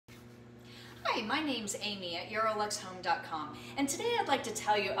Hi, my name's Amy at EuroLuxHome.com, and today I'd like to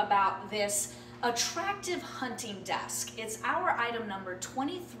tell you about this attractive hunting desk. It's our item number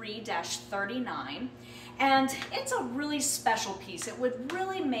 23-39, and it's a really special piece. It would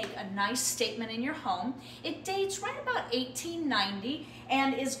really make a nice statement in your home. It dates right about 1890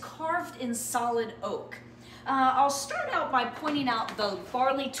 and is carved in solid oak. I'll start out by pointing out the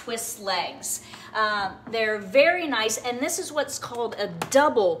barley twist legs. They're very nice, and this is what's called a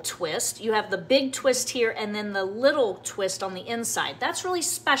double twist. You have the big twist here and then the little twist on the inside. That's really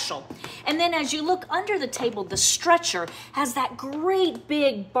special. And then as you look under the table, the stretcher has that great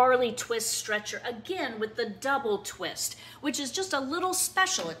big barley twist stretcher, again with the double twist, which is just a little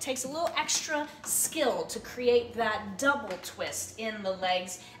special. It takes a little extra skill to create that double twist in the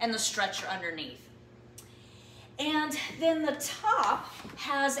legs and the stretcher underneath. And then the top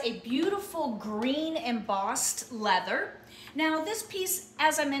has a beautiful green embossed leather. Now this piece,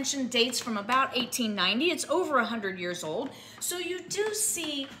 as I mentioned, dates from about 1890. It's over 100 years old. So you do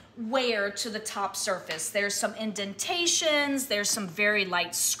see wear to the top surface. There's some indentations, there's some very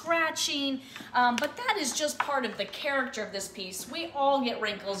light scratching, but that is just part of the character of this piece. We all get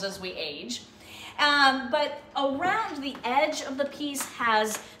wrinkles as we age. But around the edge of the piece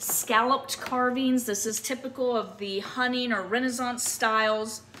has scalloped carvings. This is typical of the hunting or Renaissance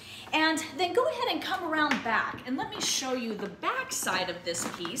styles. And then go ahead and come around back and let me show you the back side of this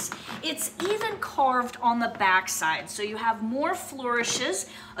piece. It's even carved on the back side. So you have more flourishes,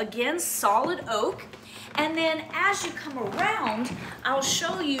 again, solid oak. And then as you come around, I'll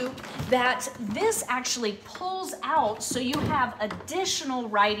show you that this actually pulls out so you have additional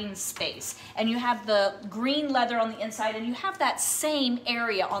writing space. And you have the green leather on the inside and you have that same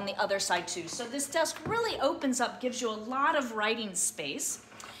area on the other side too. So this desk really opens up, gives you a lot of writing space.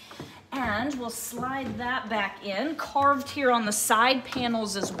 And we'll slide that back in, carved here on the side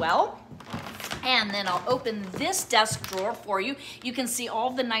panels as well. And then I'll open this desk drawer for you. You can see all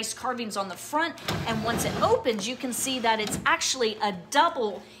the nice carvings on the front, and once it opens, you can see that it's actually a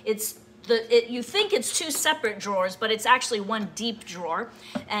double. You think it's two separate drawers, but it's actually one deep drawer,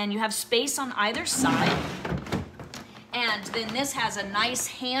 and you have space on either side. And then this has a nice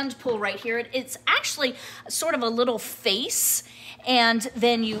hand pull right here. It's actually sort of a little face, and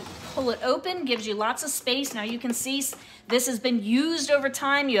then you pull it open, gives you lots of space. Now you can see this has been used over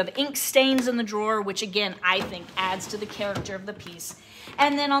time. You have ink stains in the drawer, which again, I think adds to the character of the piece.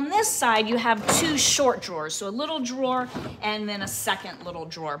 And then on this side, you have two short drawers. So a little drawer and then a second little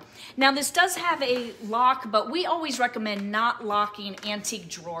drawer. Now this does have a lock, but we always recommend not locking antique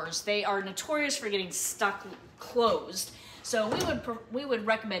drawers. They are notorious for getting stuck closed. So we would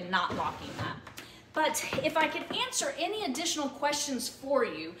recommend not locking that. But if I can answer any additional questions for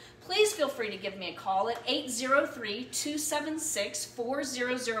you, please feel free to give me a call at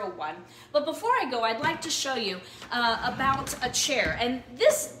 803-276-4001. But before I go, I'd like to show you about a chair. And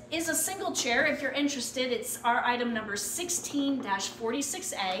this is a single chair. If you're interested, it's our item number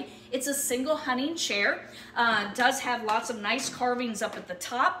 16-46A. It's a single hunting chair. Does have lots of nice carvings up at the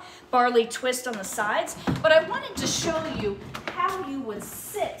top, barley twist on the sides. But I wanted to show you how you would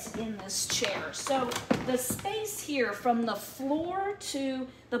sit in this chair. So the space here from the floor to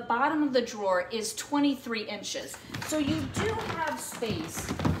the bottom of the drawer is 23 inches. So you do have space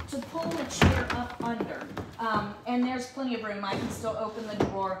to pull the chair up under. And there's plenty of room. I can still open the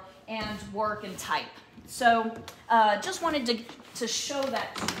drawer and work and type. So just wanted to show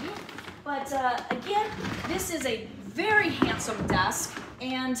that to you. But again, this is a very handsome desk.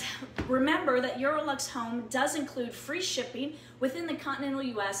 And remember that Eurolux Home does include free shipping within the continental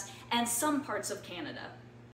US and some parts of Canada.